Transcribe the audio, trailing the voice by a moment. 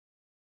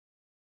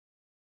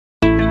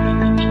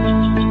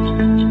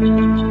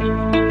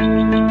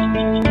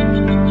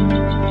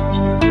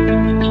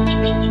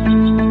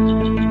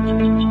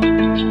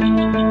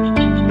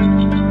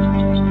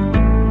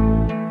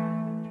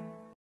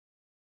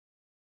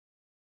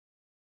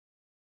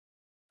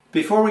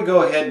Before we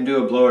go ahead and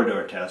do a blower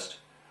door test,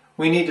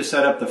 we need to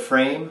set up the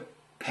frame,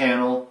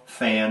 panel,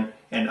 fan,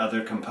 and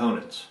other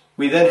components.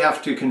 We then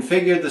have to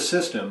configure the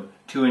system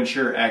to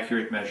ensure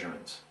accurate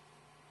measurements.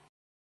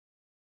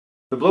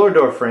 The blower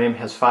door frame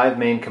has 5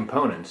 main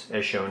components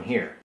as shown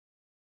here.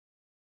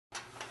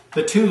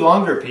 The 2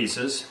 longer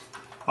pieces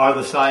are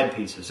the side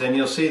pieces, and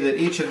you'll see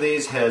that each of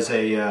these has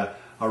a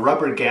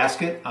rubber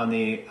gasket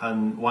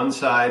on one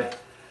side,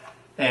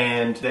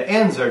 and the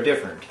ends are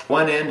different.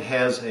 One end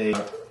has a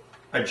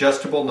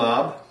adjustable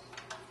knob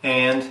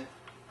and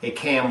a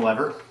cam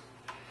lever.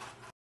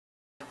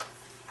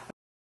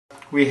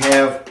 We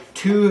have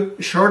 2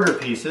 shorter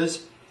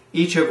pieces,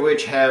 each of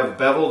which have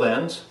beveled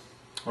ends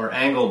or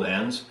angled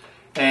ends,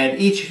 and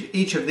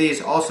each of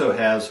these also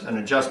has an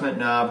adjustment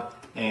knob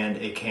and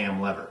a cam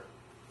lever.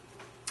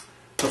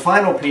 The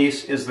final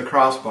piece is the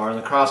crossbar, and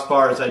the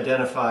crossbar is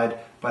identified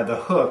by the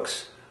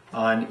hooks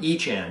on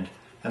each end,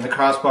 and the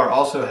crossbar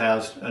also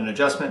has an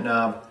adjustment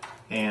knob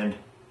and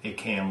a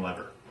cam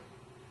lever.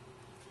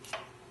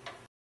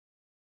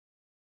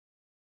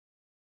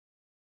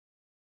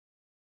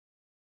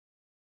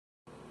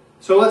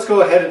 So let's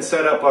go ahead and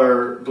set up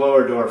our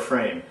blower door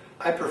frame.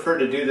 I prefer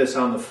to do this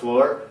on the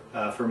floor.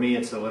 For me,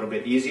 it's a little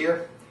bit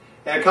easier.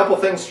 And a couple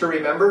things to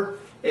remember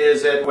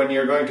is that when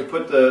you're going to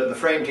put the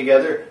frame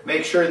together,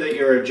 make sure that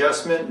your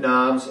adjustment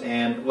knobs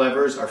and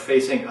levers are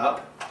facing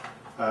up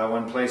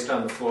when placed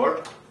on the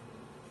floor.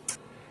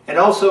 And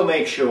also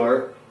make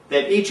sure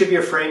that each of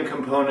your frame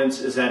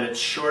components is at its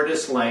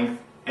shortest length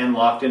and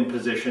locked in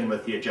position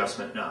with the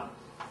adjustment knob.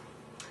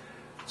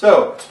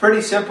 So it's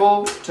pretty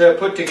simple to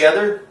put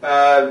together.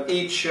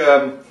 Each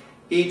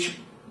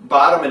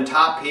bottom and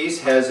top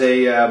piece has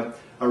a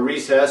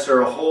recess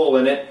or a hole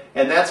in it,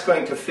 and that's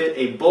going to fit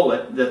a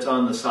bullet that's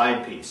on the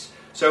side piece.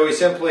 So we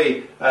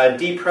simply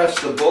depress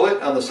the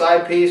bullet on the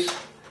side piece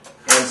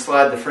and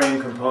slide the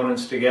frame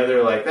components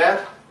together like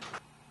that.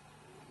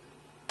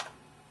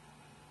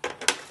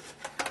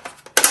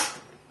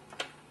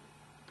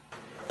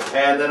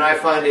 And then I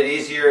find it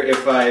easier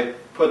if I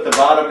put the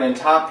bottom and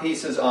top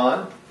pieces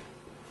on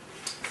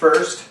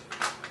first.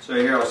 So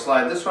here I'll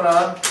slide this one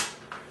on.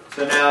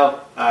 So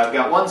now I've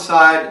got one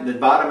side, the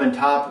bottom and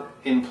top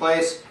in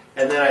place,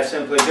 and then I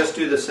simply just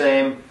do the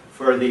same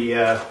for the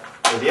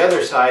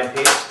other side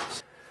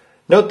piece.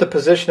 Note the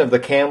position of the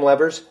cam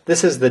levers.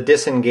 This is the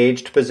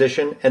disengaged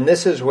position, and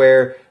this is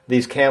where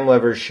these cam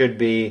levers should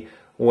be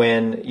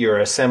when you're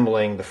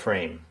assembling the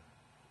frame.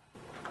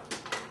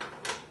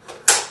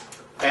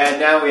 And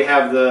now we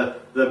have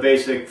the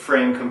basic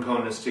frame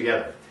components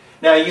together.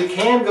 Now you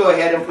can go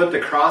ahead and put the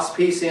cross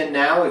piece in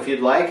now if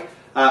you'd like.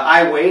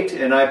 I wait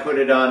and I put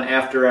it on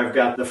after I've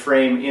got the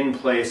frame in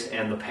place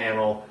and the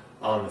panel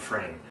on the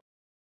frame.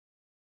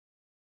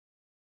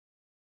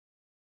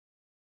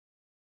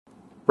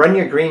 Run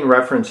your green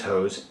reference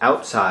hose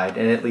outside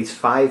and at least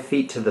 5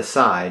 feet to the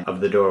side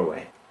of the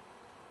doorway.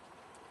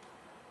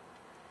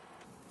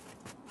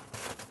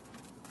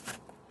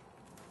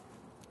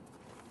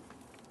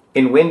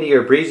 In windy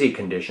or breezy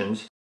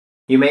conditions,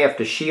 you may have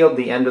to shield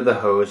the end of the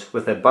hose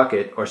with a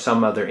bucket or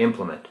some other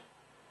implement.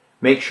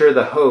 Make sure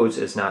the hose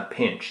is not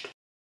pinched.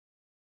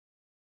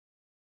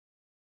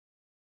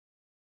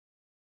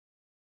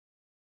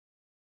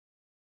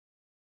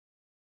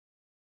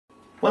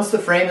 Once the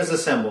frame is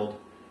assembled,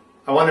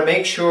 I want to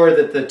make sure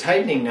that the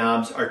tightening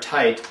knobs are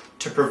tight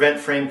to prevent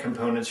frame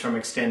components from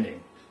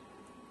extending.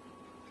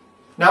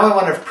 Now I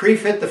want to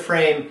pre-fit the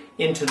frame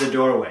into the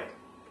doorway.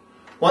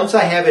 Once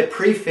I have it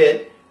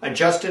pre-fit,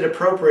 adjusted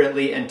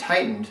appropriately and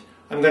tightened,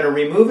 I'm going to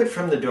remove it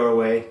from the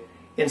doorway,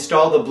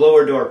 install the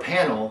blower door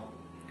panel,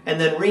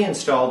 and then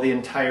reinstall the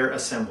entire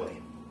assembly.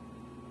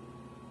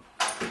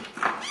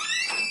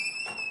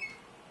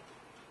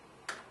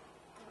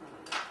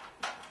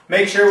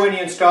 Make sure when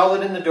you install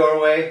it in the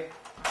doorway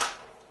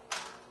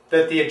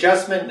that the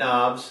adjustment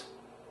knobs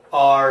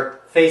are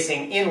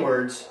facing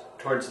inwards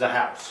towards the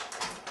house.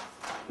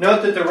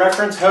 Note that the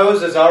reference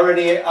hose is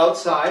already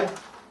outside.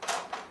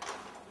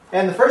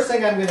 And the first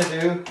thing I'm going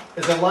to do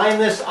is align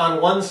this on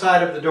one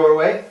side of the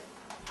doorway.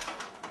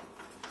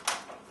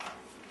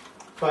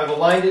 So I've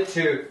aligned it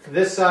to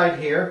this side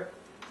here.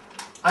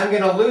 I'm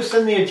going to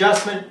loosen the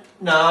adjustment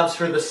knobs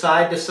for the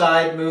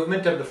side-to-side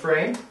movement of the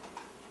frame.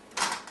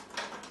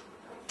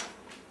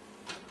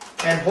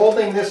 And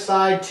holding this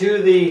side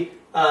to the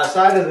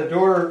side of the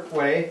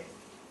doorway,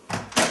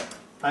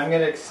 I'm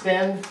going to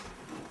extend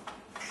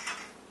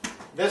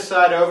this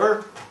side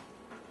over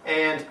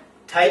and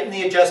tighten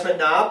the adjustment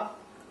knob.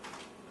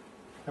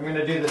 I'm going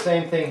to do the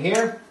same thing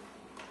here.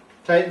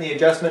 Tighten the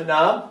adjustment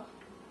knob.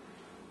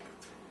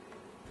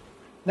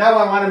 Now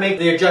I want to make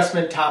the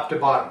adjustment top to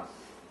bottom.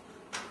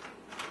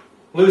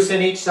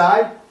 Loosen each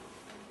side.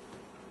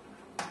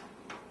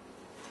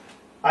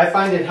 I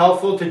find it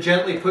helpful to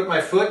gently put my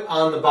foot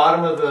on the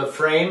bottom of the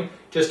frame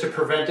just to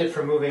prevent it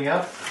from moving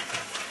up.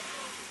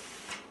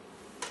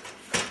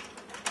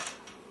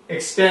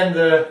 Extend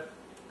the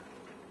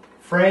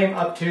frame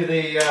up to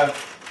the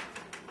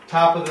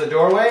top of the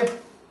doorway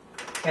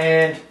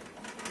and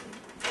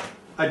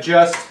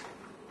adjust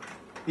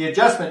the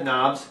adjustment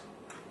knobs,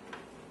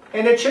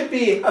 and it should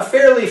be a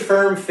fairly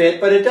firm fit,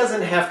 but it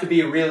doesn't have to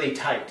be really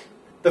tight.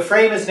 The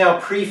frame is now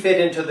pre-fit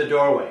into the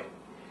doorway.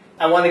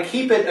 I want to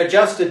keep it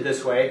adjusted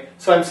this way,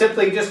 so I'm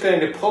simply just going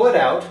to pull it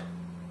out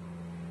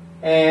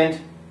and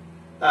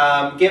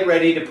get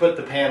ready to put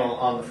the panel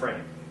on the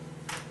frame.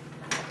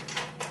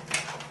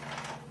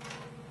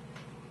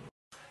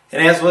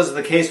 And as was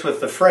the case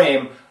with the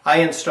frame, I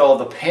installed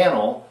the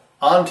panel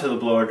onto the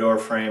blower door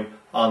frame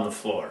on the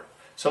floor.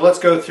 So let's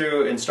go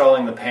through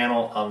installing the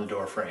panel on the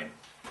door frame.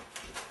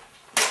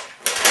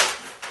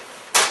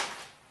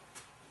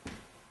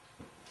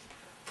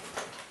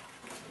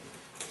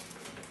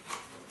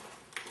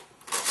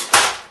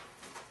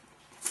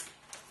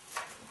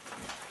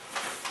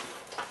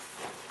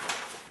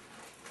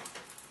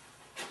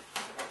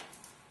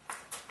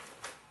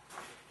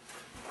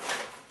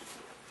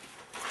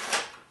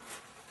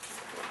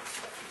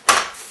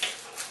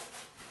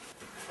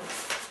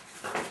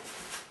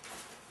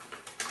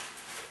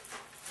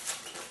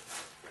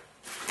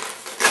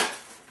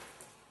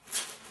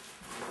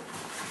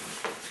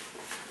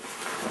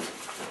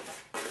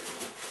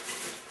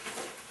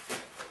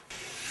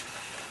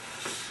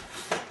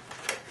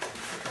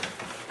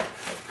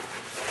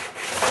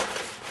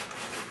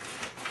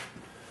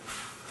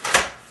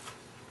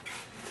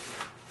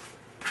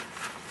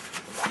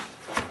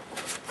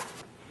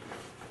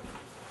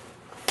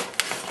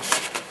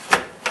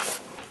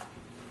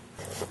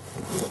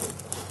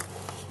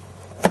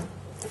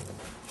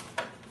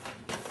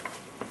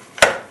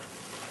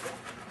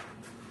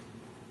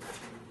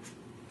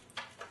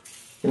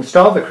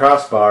 Install the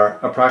crossbar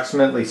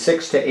approximately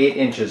 6 to 8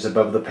 inches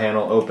above the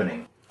panel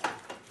opening.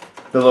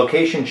 The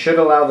location should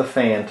allow the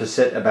fan to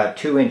sit about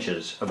 2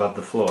 inches above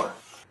the floor.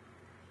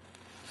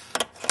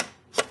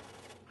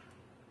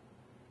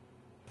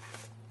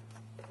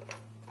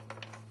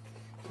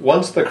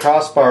 Once the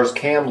crossbar's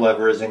cam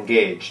lever is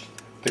engaged,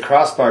 the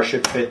crossbar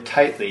should fit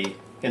tightly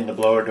in the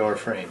blower door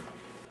frame.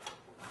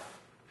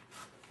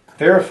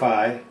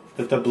 Verify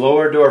that the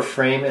blower door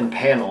frame and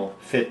panel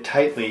fit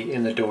tightly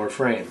in the door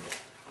frame.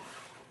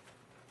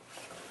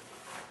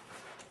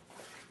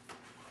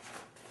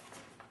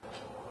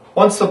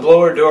 Once the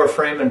blower door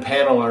frame and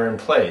panel are in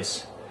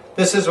place,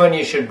 this is when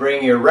you should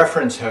bring your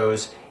reference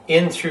hose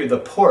in through the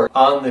port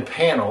on the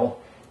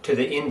panel to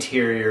the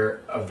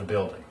interior of the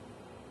building.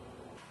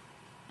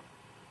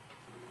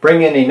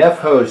 Bring in enough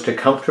hose to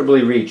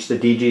comfortably reach the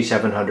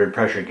DG700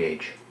 pressure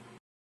gauge.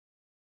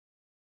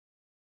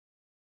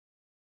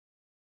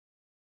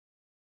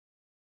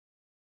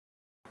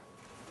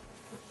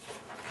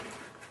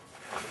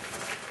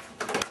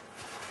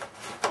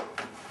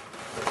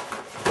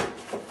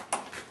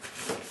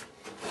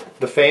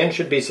 The fan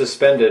should be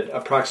suspended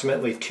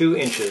approximately 2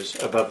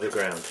 inches above the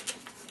ground.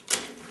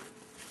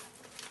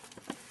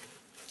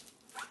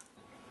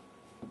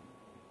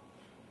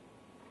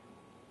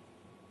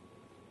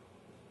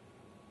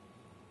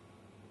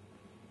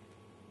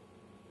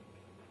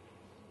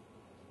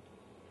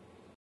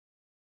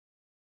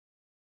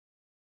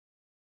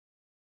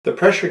 The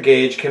pressure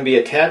gauge can be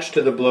attached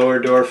to the blower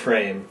door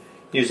frame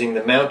using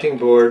the mounting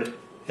board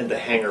and the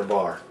hanger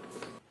bar.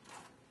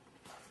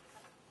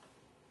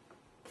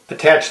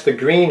 Attach the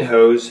green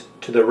hose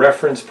to the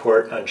reference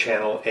port on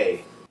channel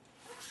A.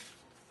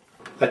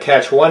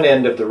 Attach one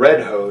end of the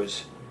red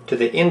hose to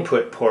the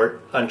input port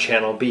on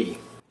channel B.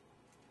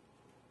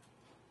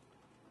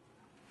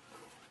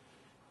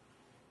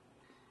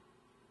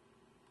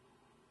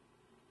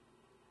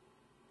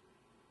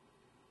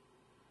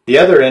 The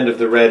other end of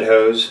the red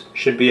hose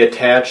should be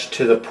attached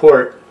to the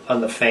port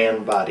on the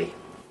fan body.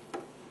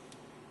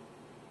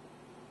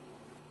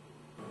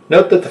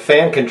 Note that the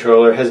fan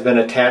controller has been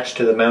attached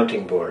to the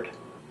mounting board.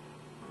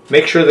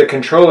 Make sure the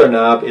controller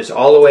knob is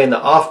all the way in the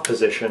off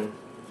position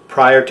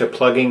prior to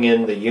plugging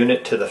in the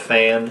unit to the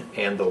fan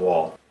and the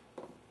wall.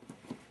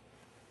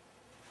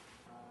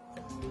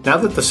 Now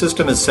that the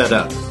system is set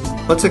up,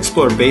 let's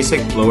explore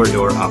basic blower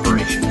door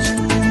operations.